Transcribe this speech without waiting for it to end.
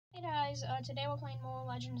guys, today we're playing more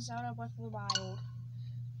Legend of Zelda Breath of the Wild.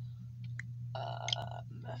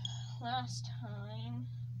 Last time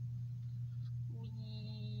we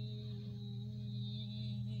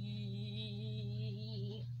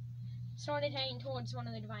started heading towards one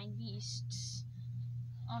of the divine beasts.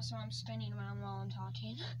 Also, I'm spinning around while I'm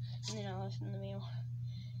talking, and then I left in the meal.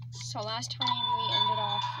 So last time we ended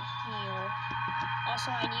off here.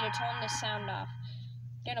 Also, I need to turn this sound off.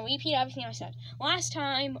 Gonna repeat everything I said. Last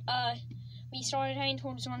time, we started heading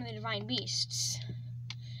towards one of the divine beasts.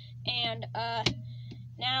 And,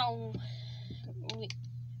 now,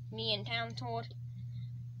 me and Town toward,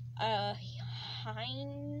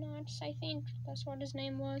 Hinox, I think that's what his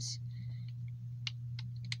name was.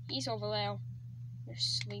 He's over there. You're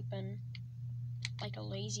sleeping like a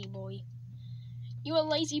lazy boy. You a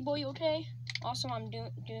lazy boy, okay? Also, I'm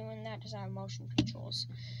doing that because I have motion controls.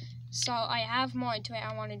 So I have more to it.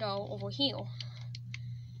 I want to go over here.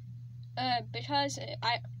 Because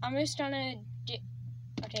I'm just gonna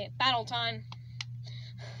okay, battle time.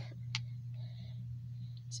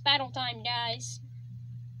 It's battle time, guys.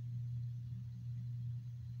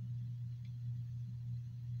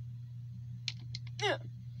 I'm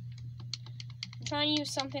trying to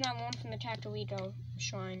use something I want from the Tatarito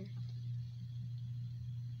shrine.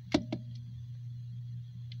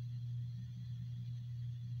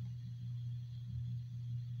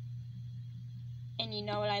 And you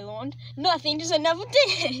know what I learned? Nothing, just another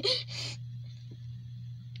thing.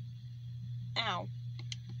 Ow.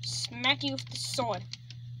 Smack you with the sword.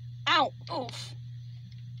 Ow. Oof.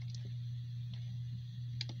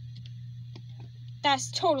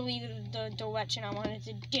 That's totally the direction I wanted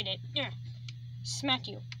to get it. Smack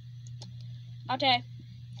you. Okay.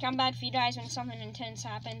 Come back for you guys when something intense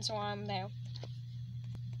happens or I'm there.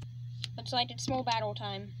 Looks like it's more battle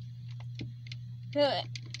time.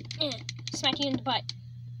 Smack you in the butt.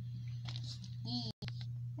 Yee.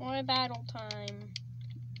 More battle time.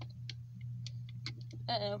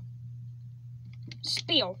 Uh-oh.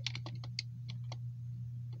 Spill.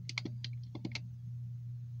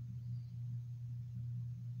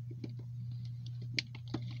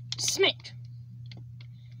 Smack.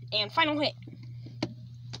 And final hit.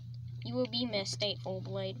 You will be missed, Stateful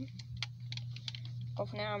Blade. But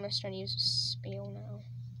for now, I'm just trying to use a spill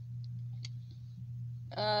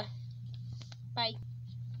now. Bye,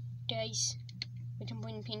 guys. We can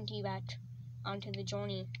bring Pinky back onto the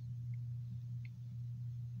journey.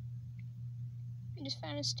 I just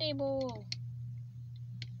found a stable.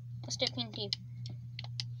 Let's get Pinky.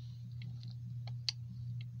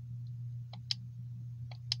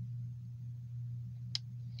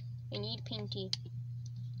 We need Pinky.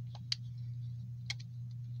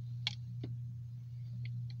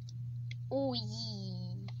 Oh, yeah.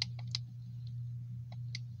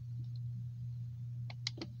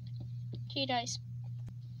 Okay, guys.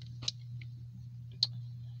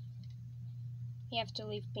 You have to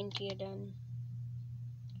leave Pinky again.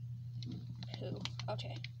 Who?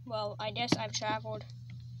 Okay. Well, I guess I've traveled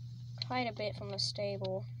quite a bit from the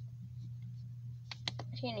stable.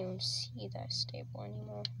 I can't even see that stable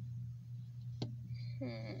anymore.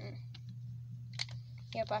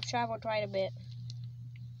 Yep, I've traveled quite a bit.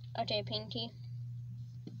 Okay, Pinky.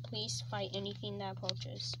 Please fight anything that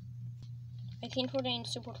approaches. I think we're getting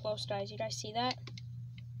super close, guys. You guys see that?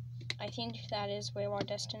 I think that is where our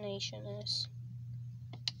destination is.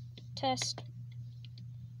 Test.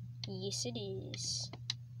 Yes, it is.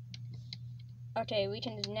 Okay, we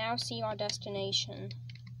can now see our destination.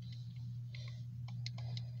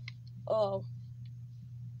 Oh.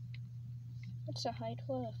 It's a high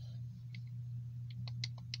cliff.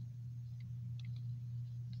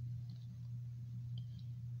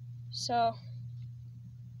 So,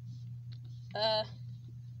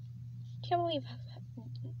 can't believe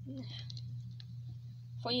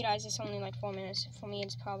for you guys it's only like 4 minutes. For me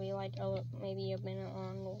it's probably like maybe a minute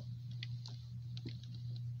long.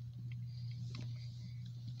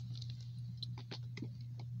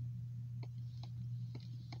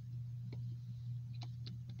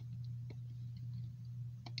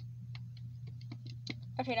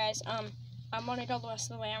 Okay guys, I'm gonna go the rest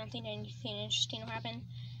of the way. I don't think anything interesting will happen.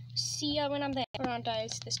 See ya when I'm there. Hold on,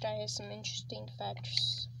 guys. This guy has some interesting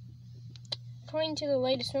facts. According to the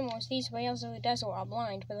latest rumors, these whales of the desert are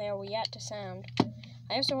blind, but they are yet to sound.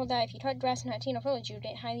 I also heard that if you cut grass in Hateno Village, you'd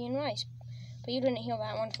get Hylian rice. But you didn't hear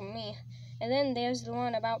that one from me. And then there's the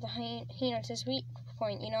one about the hyenas' weak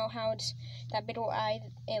point. You know how it's that big old eye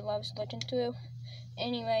it loves looking through?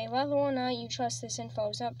 Anyway, whether or not you trust this info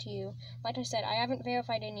is up to you. Like I said, I haven't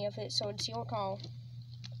verified any of it, so it's your call.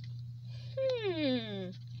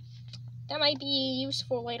 That might be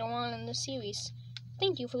useful later on in the series.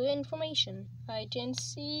 Thank you for the information. I didn't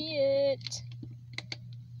see it.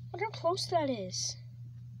 Wonder how close that is.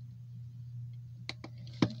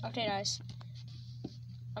 Okay, guys.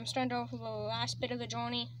 I'm starting to go for the last bit of the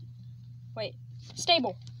journey. Wait.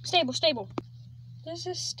 Stable. Stable, stable. This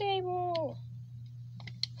is stable.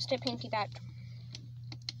 Stay painty back.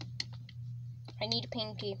 I need a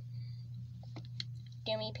painty.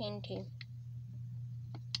 Give me painty.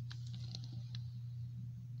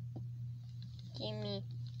 Give me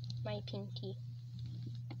my painty.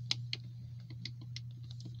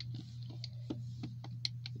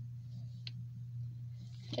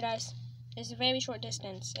 Okay, guys. It's a very short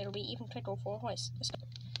distance. It'll be even quicker for a horse.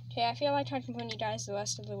 Okay, I feel like I can put you guys the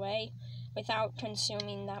rest of the way without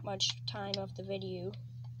consuming that much time of the video.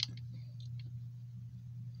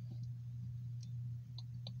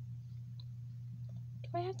 Do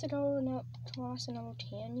I have to go across another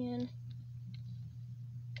canyon?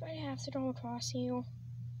 Do I have to go across here?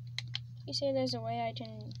 You say there's a way I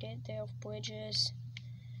can get there with bridges.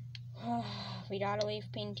 We gotta leave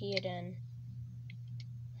Pinty again.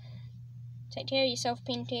 Take care of yourself,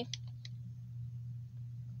 Pinty.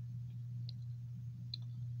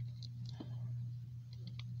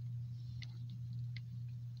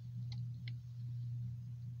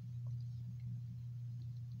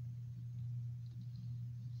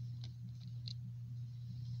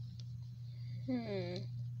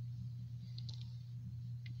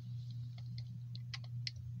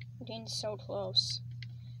 We're getting so close.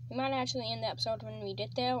 We might actually end the episode when we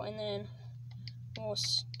get there, and then we'll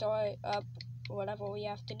start up whatever we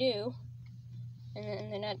have to do, and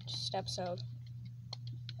then the next episode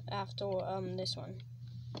after this one.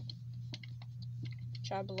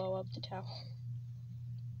 Try to blow up the tower.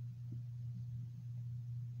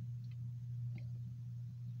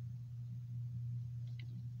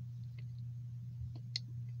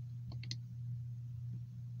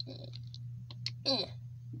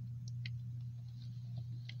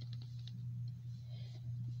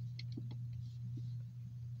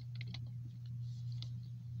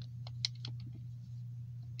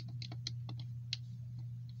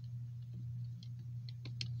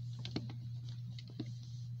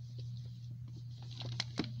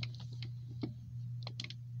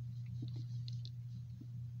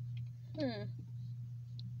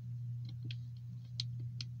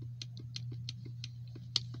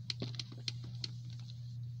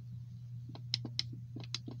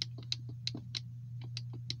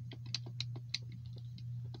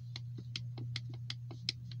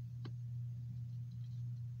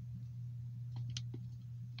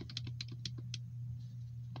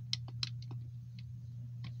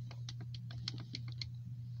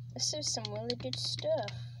 This is some really good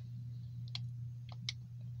stuff.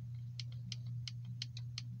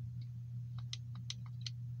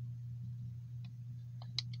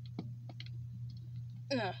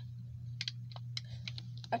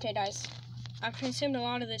 Okay, guys. I've consumed a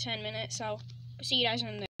lot of the 10 minutes, so see you guys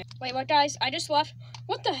in there. Wait, what, guys? I just left.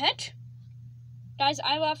 What the heck? Guys,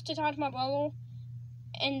 I left to talk to my brother,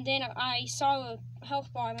 and then I saw a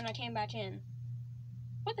health bar when I came back in.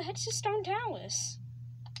 What the heck's this stone talus?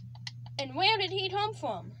 And where did he come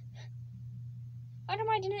from? How come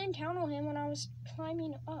I didn't encounter him when I was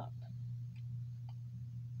climbing up?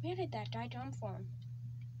 Where did that guy come from?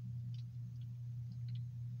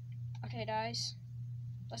 Okay, guys.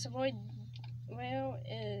 Let's avoid... Where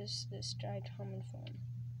is this guy coming from?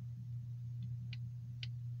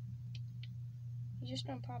 He just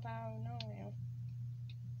don't pop out of nowhere.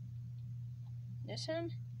 This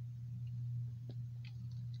him?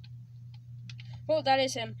 Oh, that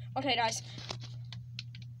is him. Okay, guys.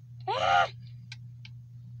 Ah!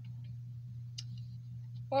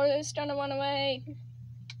 Or it's gonna run away.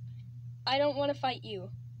 I don't want to fight you.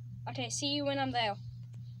 Okay, see you when I'm there.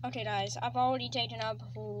 Okay, guys, I've already taken up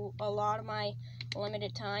a lot of my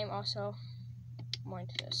limited time. Also, mark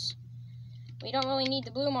this. We don't really need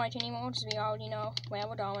the blue mark anymore because we already know where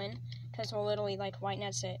we're going. Because we're literally like right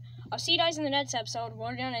next to it. I'll see you guys in the next episode.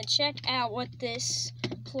 We're gonna check out what this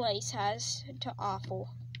place has to offer.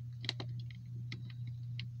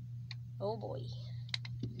 Oh boy.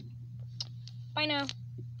 Bye now.